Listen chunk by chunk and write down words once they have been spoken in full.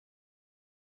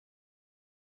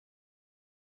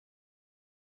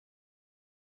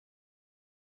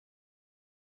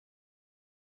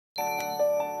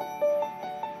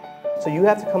So you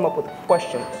have to come up with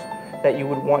questions that you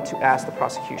would want to ask the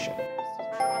prosecution.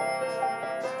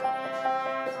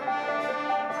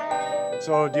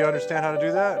 So, do you understand how to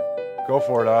do that? Go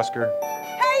for it, Oscar.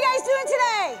 How are you guys doing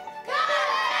today?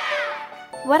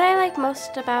 What I like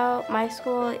most about my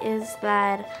school is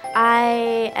that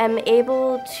I am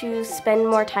able to spend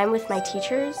more time with my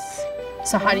teachers.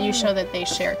 So how do you show that they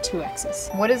share 2 X's?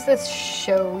 What does this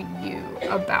show you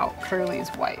about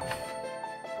Curly's wife?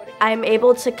 I'm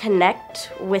able to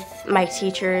connect with my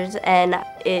teachers, and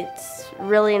it's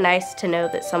really nice to know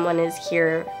that someone is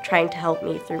here trying to help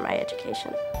me through my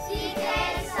education.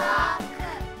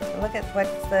 Look at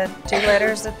what's the 2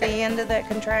 letters at the end of that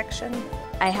contraction.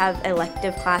 I have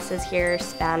elective classes here,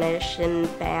 Spanish and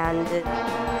band.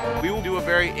 We will do a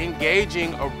very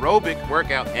engaging aerobic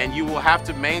workout, and you will have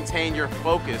to maintain your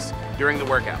focus during the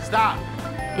workout. Stop!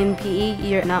 In PE,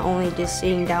 you're not only just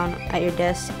sitting down at your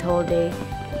desk the whole day.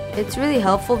 It's really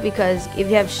helpful because if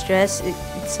you have stress,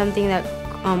 it's something that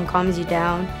calms you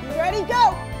down. You ready?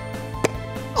 Go!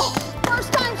 Oh,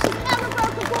 first time she's ever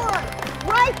broke a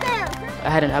board. Right there. I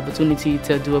had an opportunity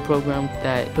to do a program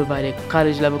that provided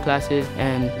college-level classes,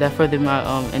 and that furthered my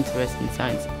interest in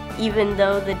science. Even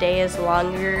though the day is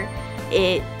longer,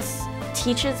 it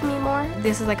teaches me more.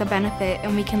 This is like a benefit,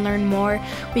 and we can learn more.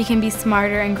 We can be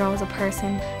smarter and grow as a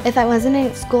person. If I wasn't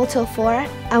in school till 4,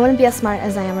 I wouldn't be as smart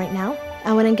as I am right now.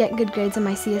 I wouldn't get good grades on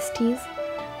my CSTs.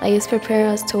 It's preparing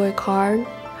us to work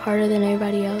harder than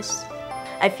everybody else.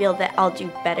 I feel that I'll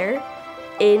do better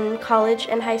in college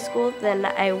and high school than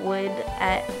I would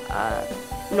at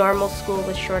normal school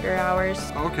with shorter hours.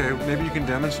 Okay, maybe you can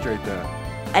demonstrate that.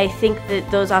 I think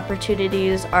that those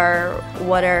opportunities are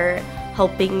what are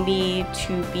helping me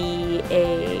to be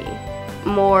a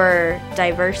more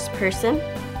diverse person.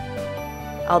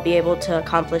 I'll be able to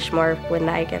accomplish more when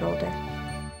I get older.